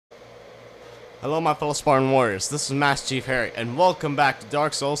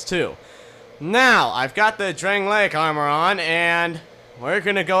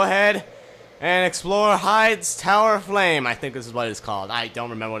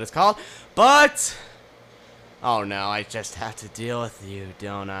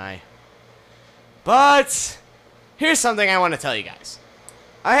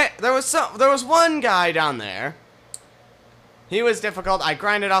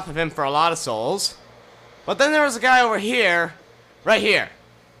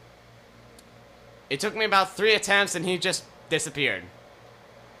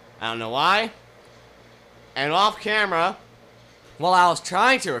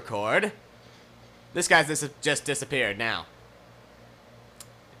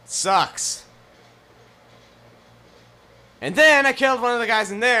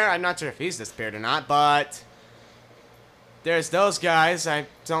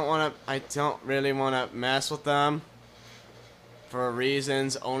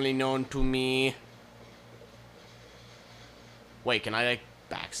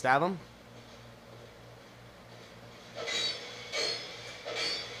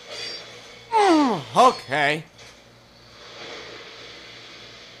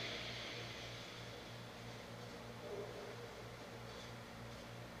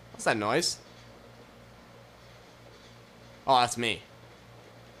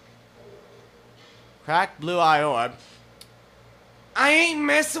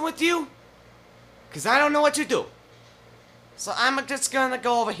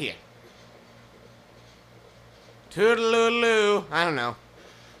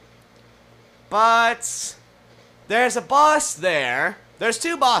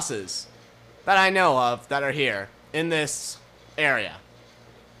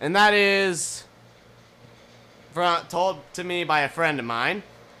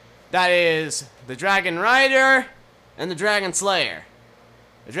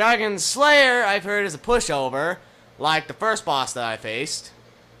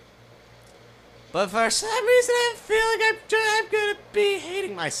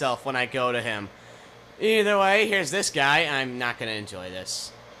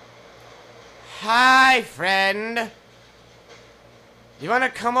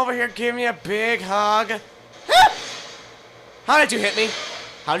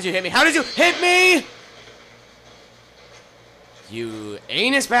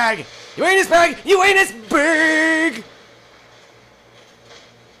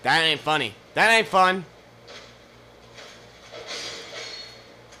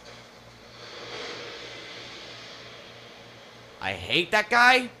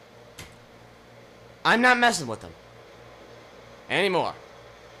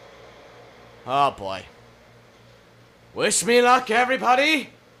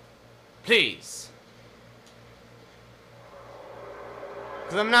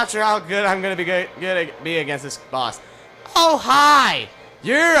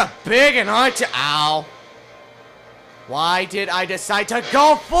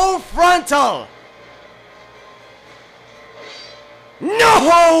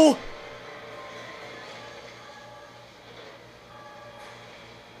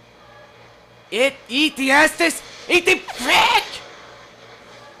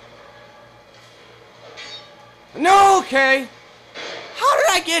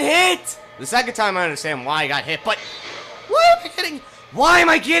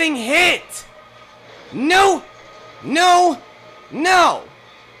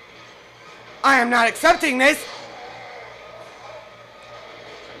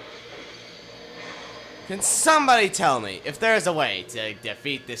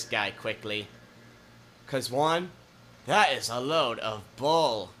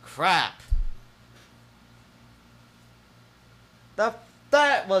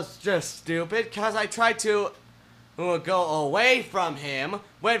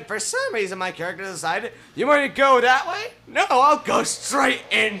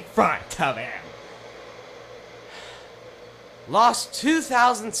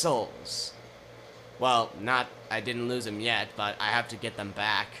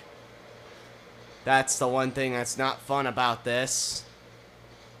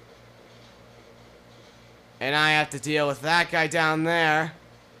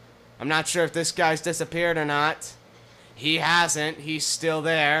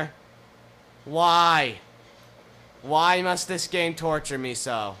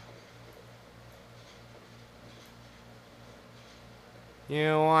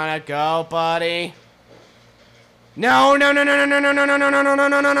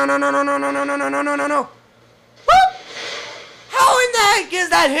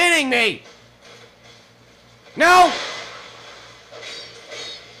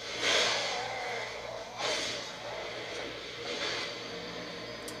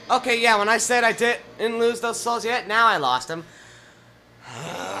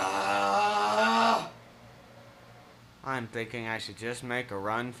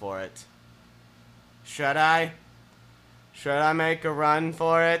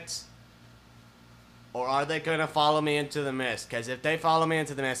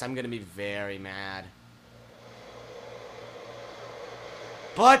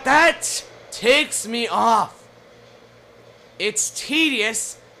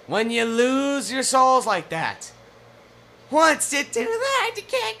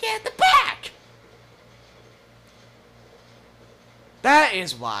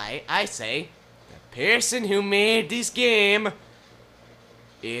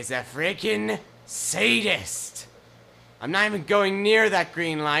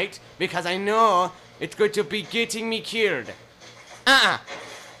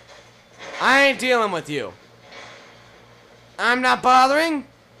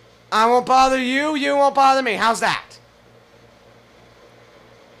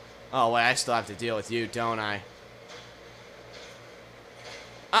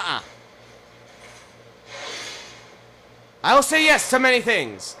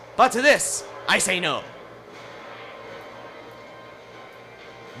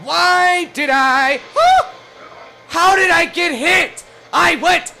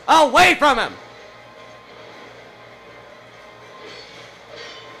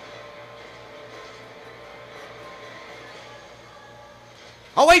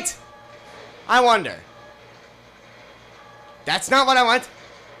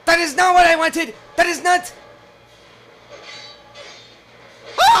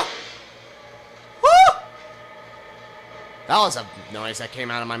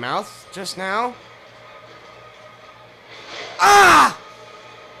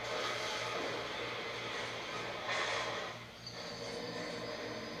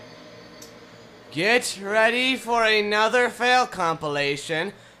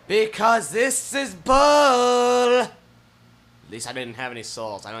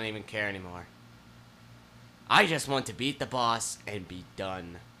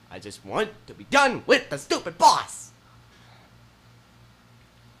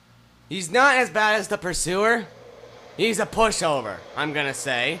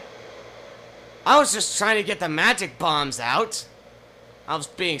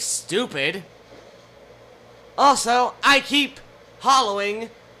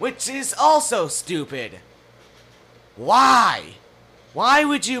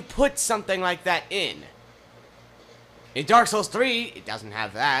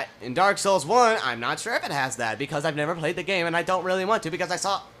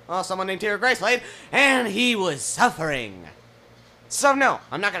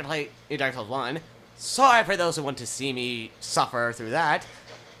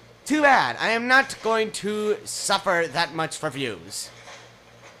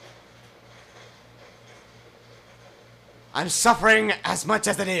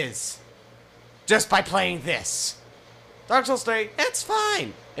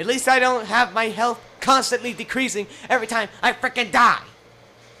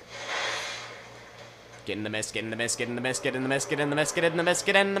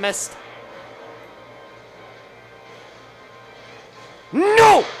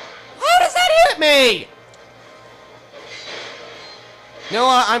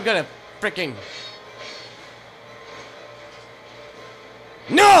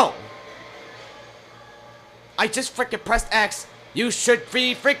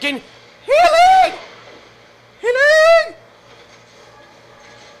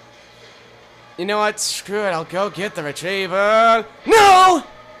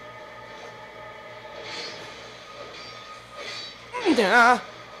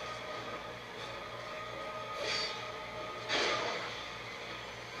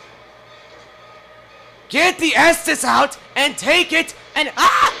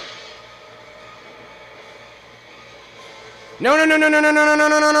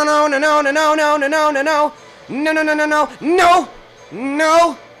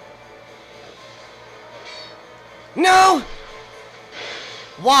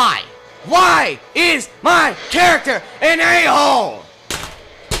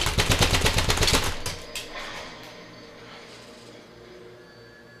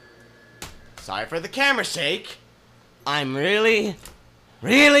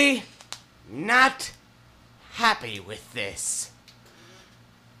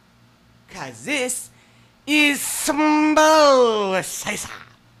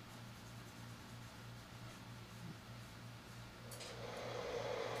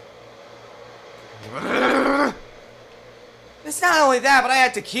It's not only that, but I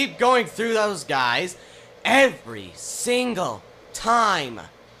had to keep going through those guys every single time.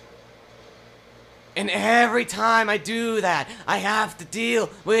 And every time I do that, I have to deal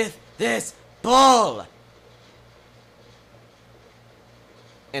with this bull.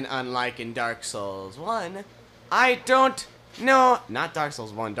 And unlike in Dark Souls 1, I don't know... Not Dark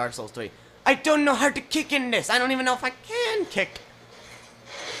Souls 1, Dark Souls 3. I don't know how to kick in this. I don't even know if I can kick.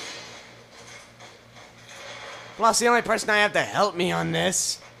 Plus, the only person I have to help me on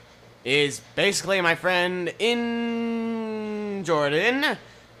this is basically my friend in Jordan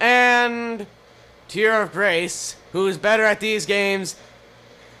and Tear of Grace, who's better at these games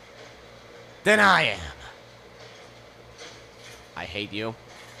than I am. I hate you.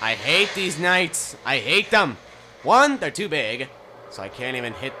 I hate these knights. I hate them. One, they're too big, so I can't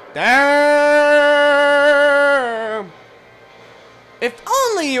even hit them. If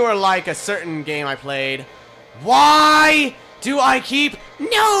only you were like a certain game I played. Why do I keep...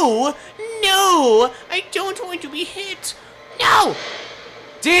 No! No! I don't want to be hit. No!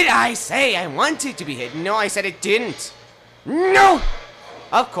 Did I say I wanted to be hit? No, I said it didn't. No!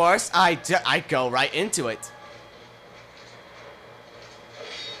 Of course, I go right into it.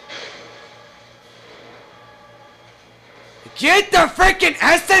 Get the freaking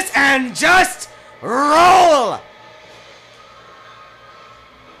Estus and just roll!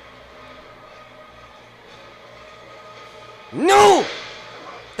 No!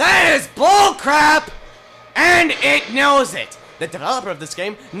 That is bullcrap! And it knows it! The developer of this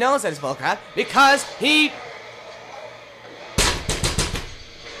game knows that it's bullcrap because he...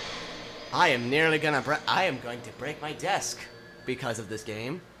 I am going to break my desk because of this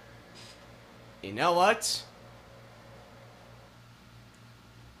game. You know what?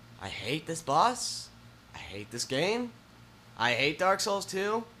 I hate this boss. I hate this game. I hate Dark Souls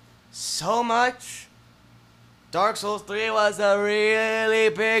 2 so much. Dark Souls 3 was a really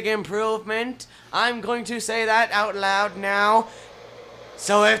big improvement. I'm going to say that out loud now.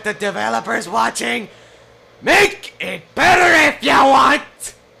 So if the developer's watching, make it better if you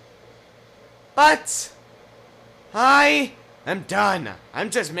want. But I am done. I'm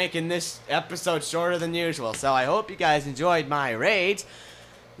just making this episode shorter than usual. So I hope you guys enjoyed my rage.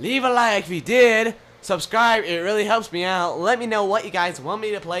 Leave a like if you did. Subscribe, it really helps me out. Let me know what you guys want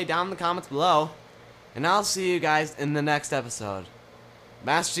me to play down in the comments below. And I'll see you guys in the next episode.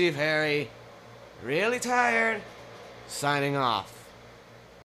 Masterchief Harry, really tired, signing off.